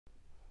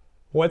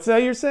What's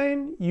that you're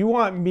saying? You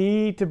want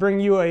me to bring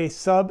you a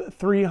sub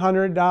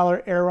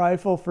 $300 air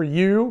rifle for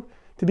you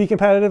to be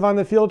competitive on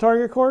the field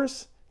target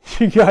course?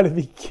 You gotta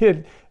be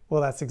kidding.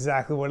 Well, that's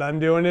exactly what I'm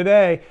doing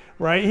today,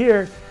 right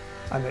here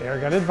on the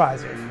Airgun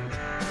Advisor.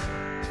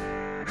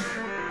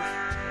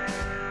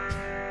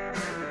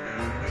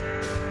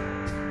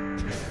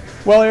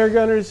 Well,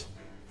 Airgunners,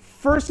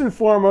 first and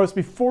foremost,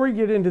 before we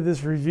get into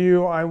this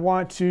review, I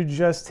want to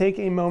just take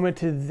a moment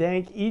to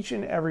thank each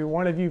and every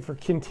one of you for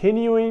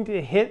continuing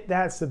to hit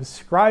that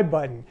subscribe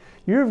button.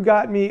 You've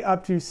got me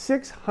up to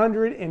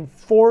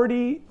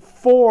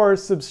 644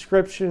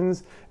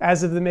 subscriptions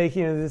as of the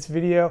making of this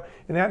video,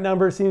 and that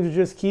number seems to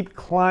just keep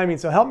climbing.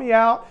 So help me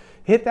out.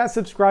 Hit that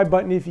subscribe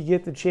button if you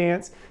get the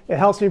chance. It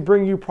helps me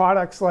bring you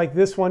products like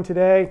this one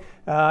today,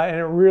 and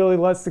it really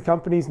lets the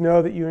companies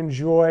know that you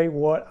enjoy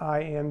what I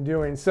am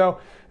doing.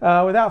 So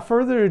without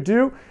further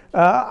ado,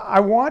 I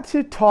want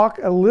to talk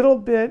a little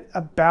bit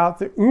about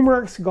the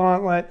Umarex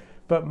Gauntlet,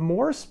 but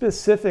more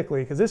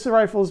specifically, because this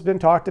rifle has been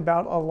talked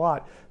about a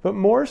lot, but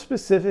more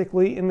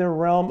specifically in the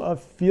realm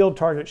of field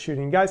target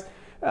shooting. Guys,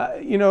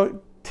 you know,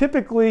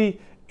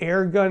 typically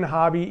air gun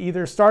hobby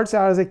either starts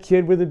out as a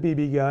kid with a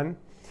BB gun.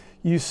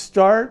 You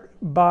start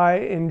by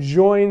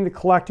enjoying the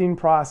collecting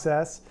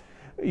process.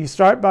 You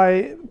start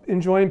by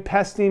enjoying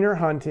pesting or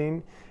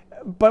hunting.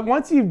 But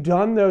once you've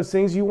done those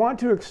things, you want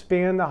to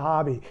expand the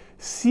hobby.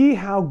 See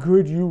how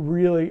good you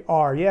really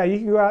are. Yeah, you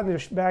can go out in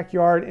the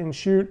backyard and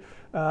shoot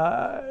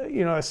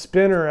you know, a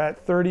spinner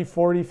at 30,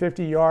 40,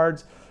 50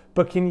 yards,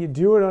 but can you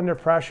do it under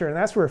pressure? And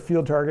that's where a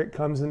field target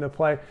comes into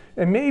play.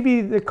 And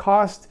maybe the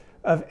cost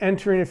of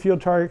entering a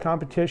field target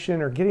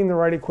competition or getting the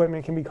right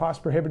equipment can be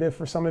cost prohibitive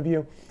for some of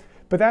you.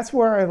 But that's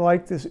where I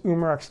like this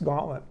Umarex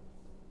Gauntlet.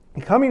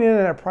 Coming in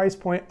at a price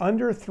point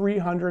under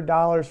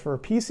 $300 for a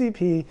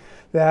PCP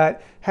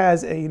that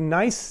has a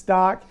nice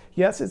stock.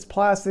 Yes, it's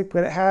plastic,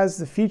 but it has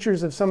the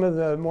features of some of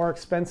the more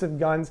expensive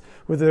guns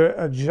with an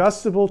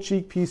adjustable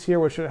cheek piece here,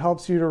 which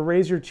helps you to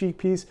raise your cheek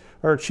piece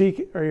or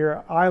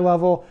your eye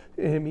level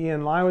and be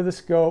in line with the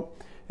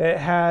scope. It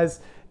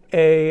has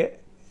a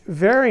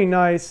very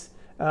nice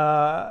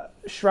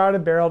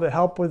shrouded barrel to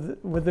help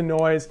with the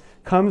noise.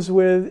 Comes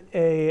with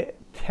a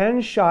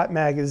 10-shot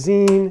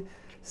magazine,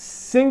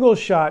 single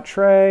shot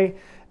tray,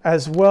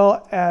 as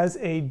well as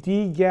a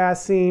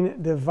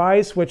degassing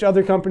device, which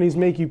other companies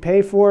make you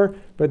pay for,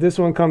 but this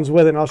one comes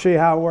with it, and I'll show you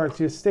how it works.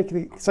 You stick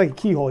it, it's like a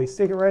keyhole. You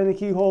stick it right in the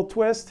keyhole,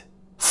 twist.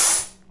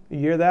 You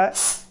hear that?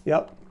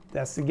 Yep,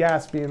 that's the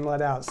gas being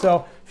let out.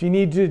 So if you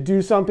need to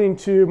do something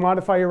to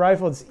modify your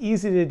rifle, it's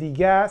easy to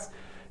degas.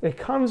 It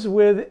comes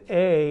with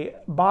a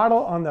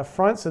bottle on the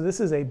front, so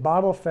this is a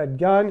bottle-fed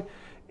gun.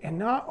 And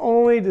not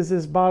only does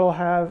this bottle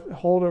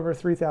hold over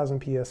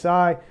 3,000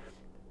 PSI,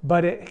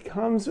 but it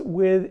comes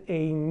with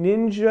a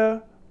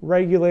Ninja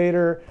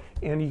regulator.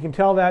 And you can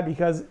tell that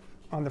because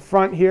on the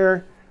front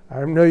here,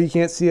 I know you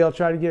can't see, I'll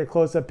try to get a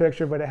close-up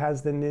picture, but it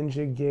has the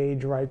Ninja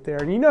gauge right there.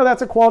 And you know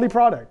that's a quality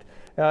product.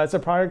 It's a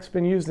product that's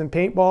been used in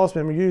paintballs, it's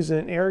been used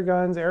in air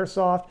guns,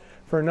 airsoft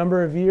for a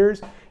number of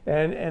years,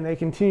 and they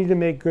continue to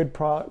make good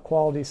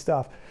quality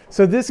stuff.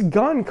 So this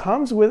gun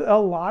comes with a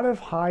lot of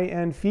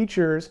high-end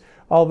features,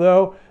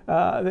 although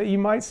that you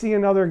might see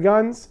in other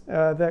guns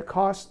that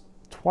cost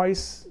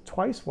twice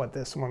what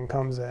this one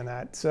comes in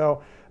at.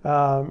 So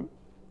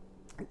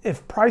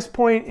if price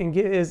point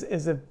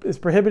is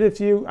prohibitive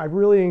to you, I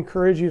really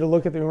encourage you to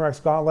look at the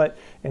Umarex Gauntlet,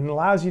 and it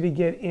allows you to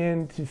get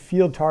into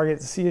field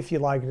targets, see if you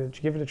like it,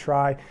 give it a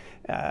try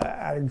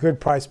at a good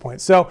price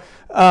point. So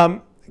a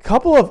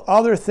couple of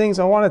other things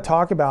I want to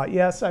talk about.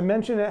 Yes, I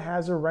mentioned it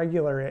has a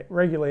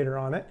regulator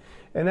on it,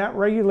 and that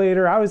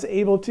regulator I was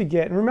able to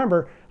get, and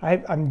remember,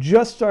 I'm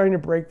just starting to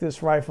break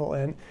this rifle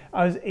in.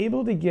 I was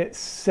able to get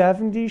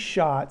 70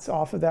 shots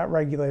off of that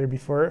regulator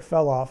before it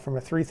fell off from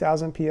a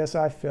 3,000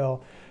 PSI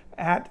fill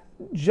at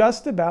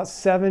just about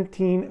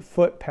 17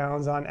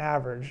 foot-pounds on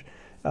average.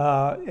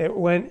 It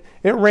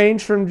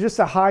ranged from just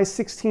a high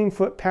 16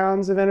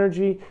 foot-pounds of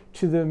energy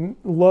to the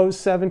low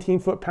 17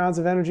 foot-pounds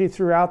of energy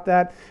throughout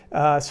that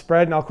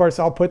spread. And of course,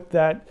 I'll put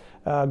that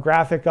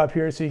graphic up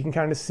here so you can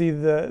kind of see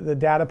the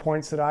data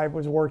points that I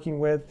was working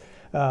with.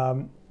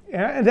 And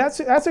that's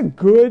a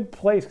good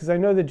place, because I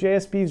know the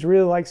JSBs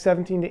really like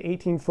 17 to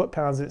 18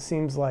 foot-pounds, it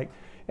seems like.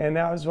 And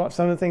that was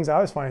some of the things I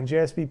was finding.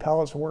 JSB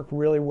pellets work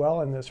really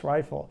well in this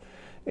rifle.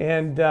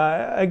 And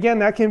again,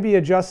 that can be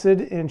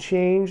adjusted and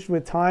changed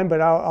with time, but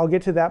I'll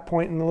get to that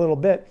point in a little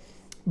bit.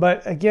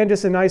 But again,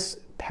 just a nice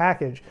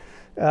package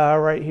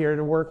right here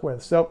to work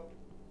with. So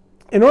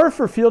in order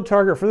for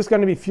this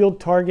gun to be field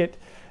target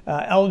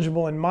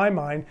eligible in my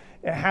mind,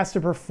 it has to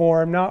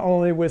perform not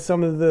only with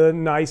some of the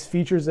nice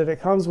features that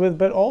it comes with,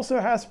 but also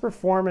has to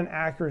perform in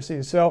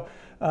accuracy. So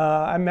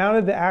I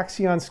mounted the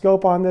Axion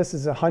scope on this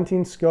as a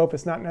hunting scope.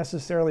 It's not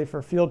necessarily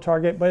for field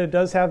target, but it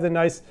does have the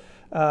nice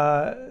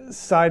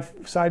side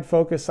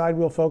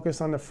wheel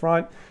focus on the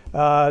front.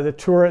 The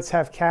turrets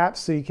have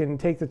caps, so you can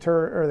take the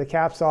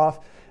caps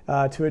off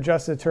to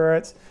adjust the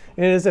turrets.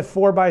 And it is a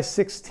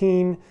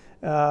 4x16,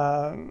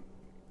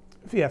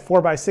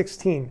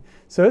 4x16.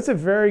 So it's a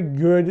very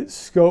good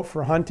scope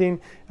for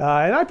hunting.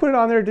 And I put it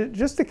on there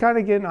just to kind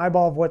of get an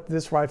eyeball of what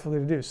this rifle is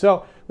going to do.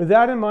 So with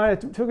that in mind, I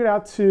took it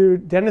out to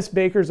Dennis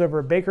Baker's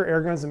over at Baker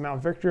Airguns in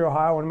Mount Victory,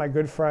 Ohio, one of my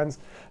good friends,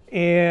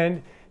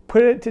 and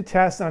put it to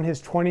test on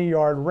his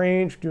 20-yard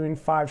range, doing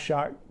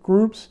 5-shot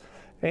groups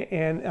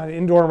and an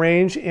indoor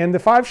range. And the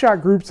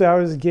 5-shot groups I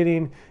was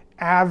getting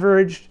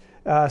averaged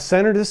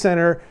center to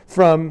center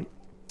from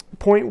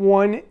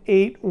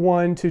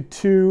 0.181 to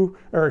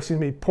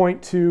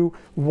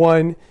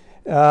 0.218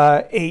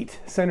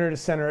 center to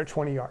center at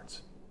 20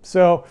 yards.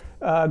 So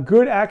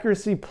good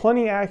accuracy,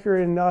 plenty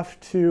accurate enough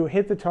to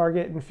hit the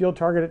target and field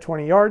target at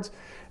 20 yards.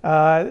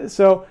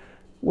 So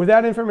with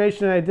that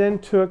information, I then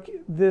took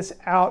this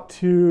out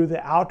to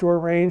the outdoor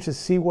range to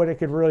see what it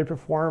could really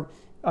perform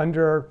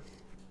under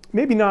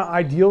maybe not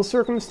ideal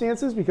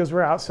circumstances, because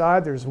we're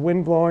outside. There's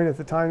wind blowing at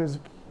the time. There's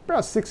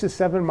about 6 to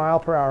 7 mile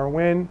per hour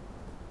wind.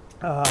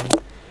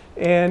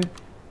 And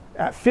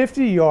at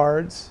 50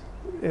 yards,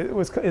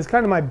 it's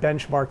kind of my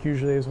benchmark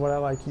usually is what I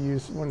like to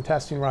use when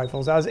testing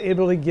rifles. I was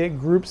able to get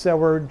groups that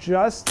were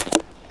just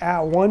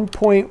at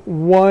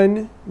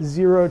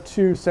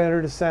 1.102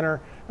 center to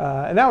center.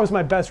 And that was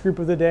my best group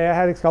of the day. I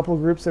had a couple of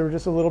groups that were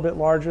just a little bit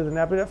larger than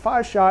that, but at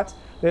 5 shots,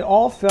 they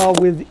all fell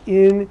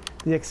within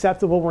the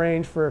acceptable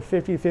range for a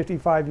 50 to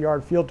 55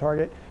 yard field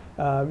target,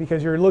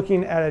 because you're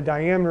looking at a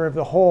diameter of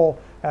the hole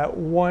at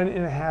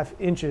 1.5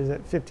 inches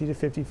at 50 to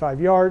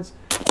 55 yards,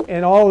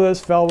 and all of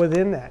those fell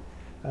within that.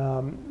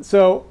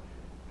 So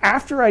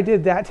after I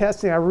did that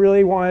testing, I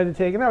really wanted to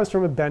take, and that was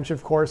from a bench,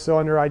 of course, so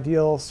under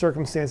ideal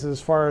circumstances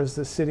as far as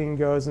the sitting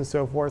goes and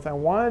so forth, I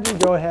wanted to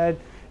go ahead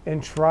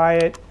and try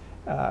it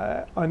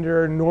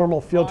under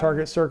normal field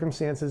target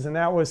circumstances, and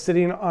that was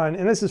sitting on,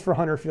 and this is for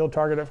hunter field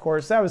target, of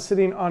course, that was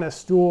sitting on a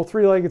stool,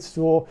 3-legged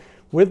stool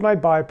with my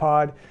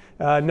bipod,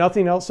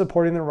 nothing else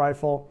supporting the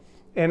rifle.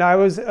 And I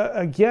was,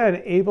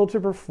 again, able to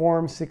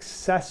perform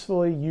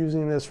successfully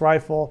using this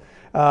rifle.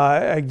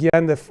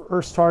 Again, the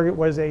first target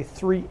was a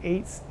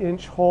 3/8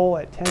 inch hole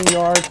at 10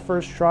 yards,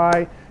 first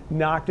try,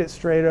 knocked it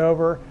straight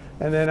over.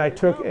 And then I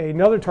took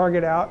another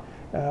target out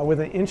with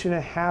an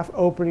 1.5 inch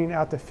opening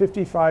out to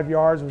 55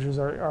 yards, which was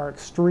our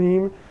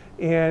extreme.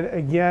 And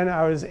again,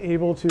 I was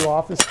able to,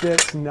 off the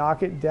sticks,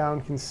 knock it down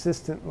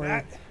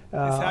consistently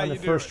on the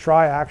first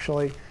try,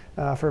 actually,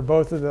 for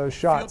both of those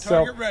shots.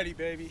 Field target ready,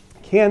 baby.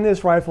 Can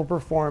this rifle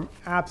perform?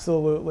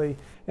 Absolutely.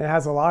 And it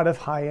has a lot of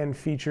high-end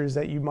features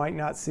that you might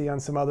not see on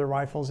some other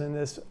rifles in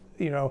this,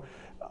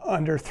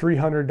 under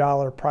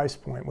 $300 price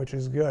point, which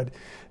is good.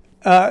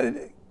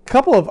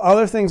 Couple of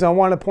other things I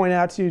want to point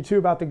out to you too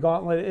about the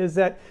Gauntlet is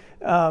that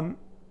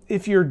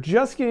if you're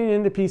just getting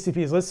into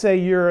PCPs, let's say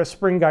you're a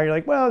spring guy, you're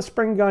like, well, a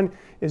spring gun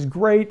is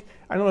great.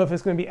 I don't know if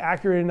it's going to be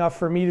accurate enough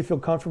for me to feel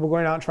comfortable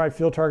going out and try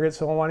field targets,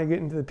 so I want to get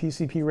into the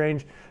PCP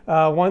range.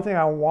 One thing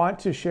I want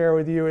to share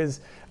with you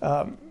is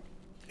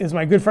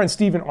my good friend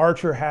Stephen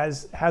Archer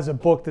has a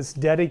book that's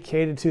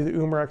dedicated to the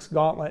Umarex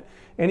Gauntlet.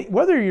 And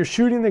whether you're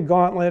shooting the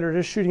Gauntlet or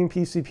just shooting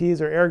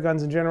PCPs or air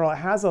guns in general, it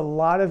has a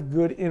lot of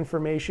good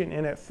information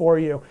in it for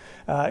you.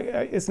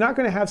 It's not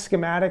going to have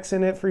schematics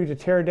in it for you to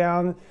tear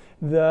down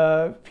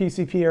the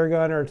PCP air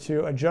gun or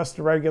to adjust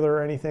the regular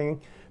or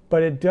anything,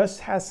 but it just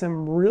has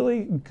some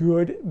really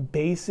good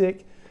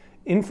basic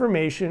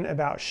information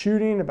about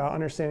shooting, about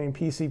understanding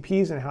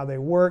PCPs and how they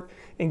work,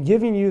 and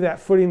giving you that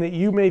footing that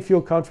you may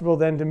feel comfortable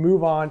then to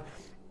move on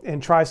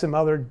and try some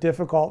other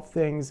difficult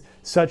things,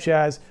 such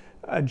as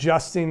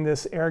adjusting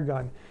this air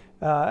gun.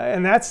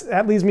 And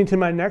that leads me to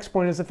my next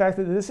point, is the fact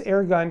that this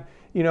air gun,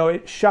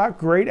 it shot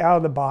great out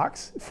of the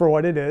box for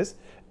what it is,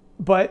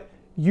 but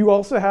you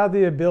also have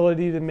the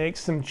ability to make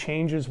some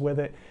changes with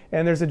it.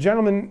 And there's a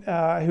gentleman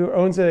who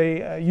owns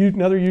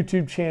another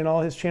YouTube channel.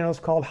 His channel is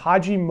called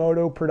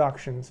Hajimoto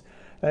Productions.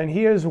 And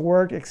he has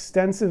worked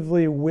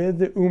extensively with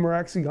the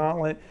Umarex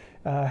Gauntlet,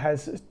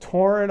 has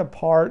torn it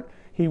apart.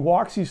 He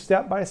walks you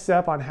step by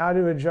step on how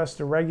to adjust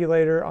the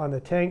regulator on the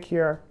tank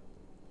here,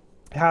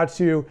 how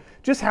to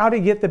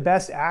get the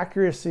best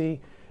accuracy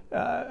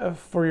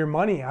for your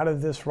money out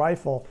of this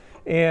rifle.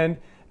 And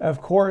of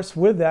course,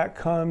 with that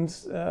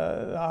comes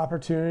the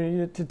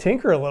opportunity to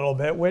tinker a little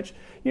bit, which,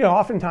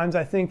 oftentimes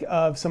I think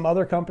of some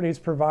other companies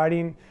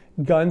providing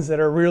guns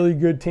that are really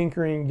good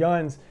tinkering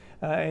guns,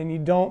 and you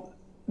don't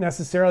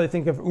necessarily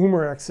think of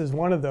Umarex as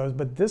one of those,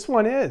 but this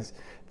one is.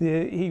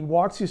 He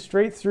walks you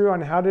straight through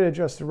on how to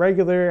adjust the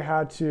regulator,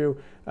 how to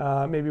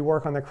maybe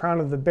work on the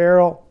crown of the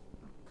barrel,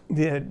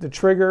 the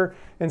trigger,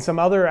 and some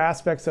other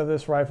aspects of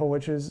this rifle,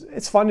 which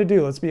it's fun to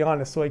do, let's be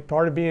honest. So, like,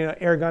 part of being an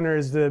air gunner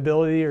is the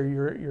ability or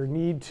your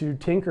need to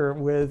tinker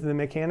with the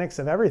mechanics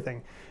of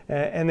everything.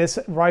 And this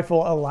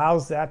rifle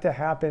allows that to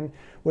happen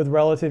with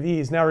relative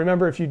ease. Now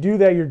remember, if you do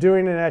that, you're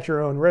doing it at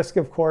your own risk,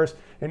 of course,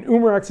 and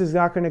Umarex is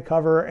not going to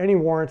cover any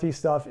warranty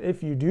stuff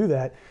if you do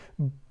that.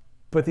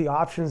 But the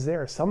option's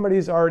there.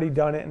 Somebody's already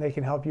done it and they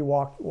can help you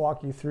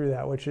walk you through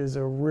that, which is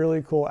a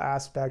really cool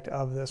aspect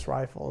of this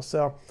rifle.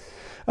 So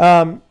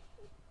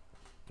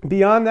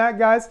beyond that,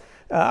 guys,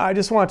 I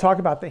just want to talk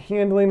about the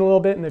handling a little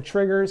bit and the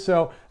trigger.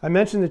 So I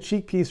mentioned the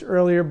cheek piece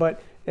earlier,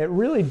 but it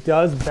really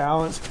does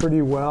balance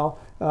pretty well.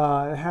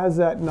 It has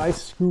that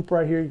nice scoop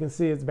right here. You can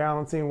see it's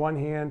balancing one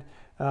hand.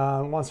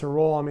 Wants to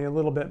roll on me a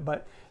little bit,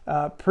 but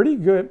pretty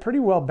good, pretty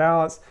well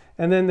balanced.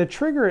 And then the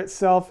trigger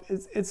itself,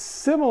 it's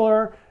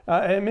similar.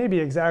 It may be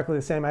exactly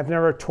the same. I've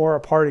never tore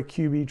apart a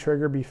QB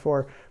trigger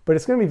before, but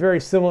it's going to be very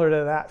similar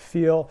to that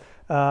feel.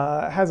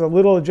 It has a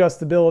little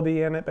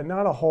adjustability in it, but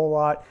not a whole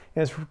lot.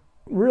 And it's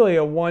really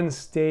a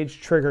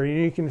one-stage trigger.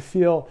 You can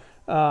feel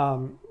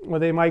what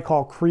they might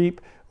call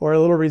creep or a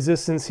little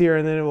resistance here,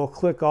 and then it will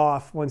click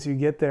off once you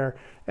get there.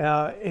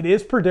 It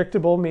is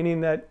predictable,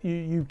 meaning that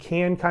you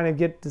can kind of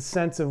get the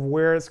sense of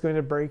where it's going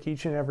to break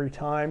each and every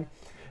time,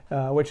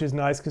 which is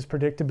nice because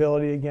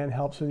predictability, again,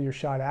 helps with your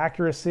shot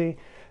accuracy.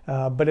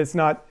 But it's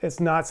not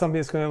something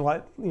that's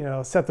going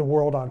to set the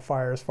world on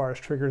fire as far as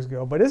triggers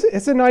go. But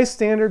it's a nice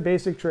standard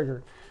basic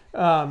trigger.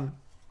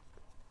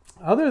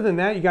 Other than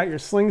that, you got your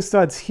sling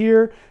studs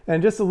here,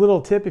 and just a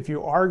little tip: if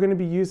you are going to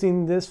be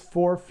using this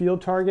for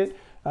field target,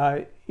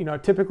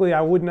 typically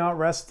I would not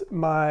rest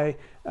my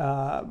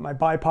my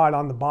bipod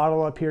on the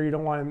bottle up here. You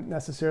don't want to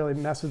necessarily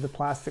mess with the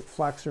plastic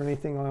flex or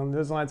anything along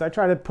those lines. I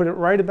try to put it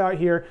right about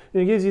here,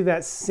 and it gives you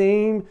that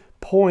same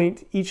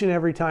point each and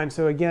every time.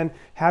 So again,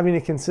 having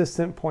a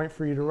consistent point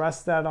for you to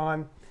rest that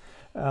on.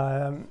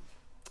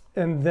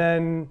 And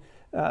then,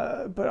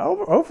 but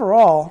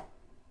overall,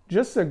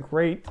 just a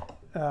great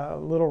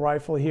little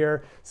rifle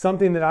here.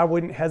 Something that I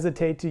wouldn't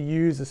hesitate to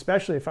use,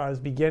 especially if I was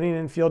beginning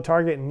in field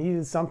target and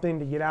needed something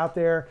to get out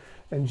there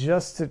and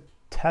just to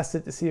test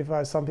it to see if I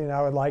was something that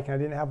I would like and I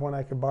didn't have one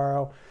I could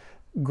borrow.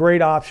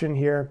 Great option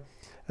here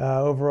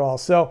overall.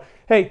 So,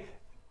 hey,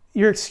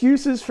 your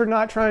excuses for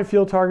not trying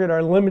field target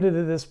are limited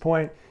at this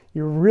point.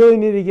 You really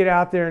need to get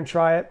out there and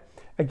try it.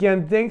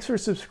 Again, thanks for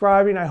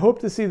subscribing. I hope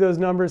to see those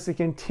numbers to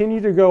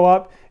continue to go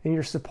up, and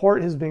your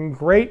support has been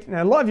great. And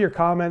I love your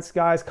comments,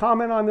 guys.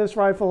 Comment on this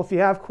rifle. If you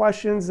have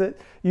questions that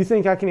you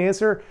think I can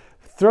answer,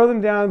 throw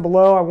them down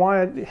below. I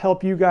want to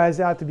help you guys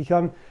out to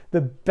become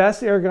the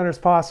best air gunners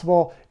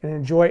possible and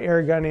enjoy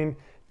air gunning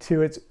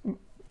to its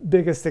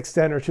biggest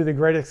extent, or to the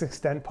greatest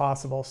extent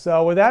possible.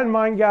 So with that in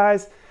mind,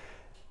 guys,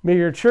 may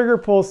your trigger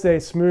pull stay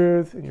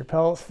smooth and your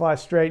pellets fly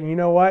straight. And you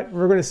know what?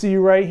 We're going to see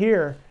you right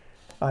here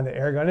on the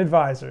Airgun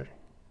Advisor.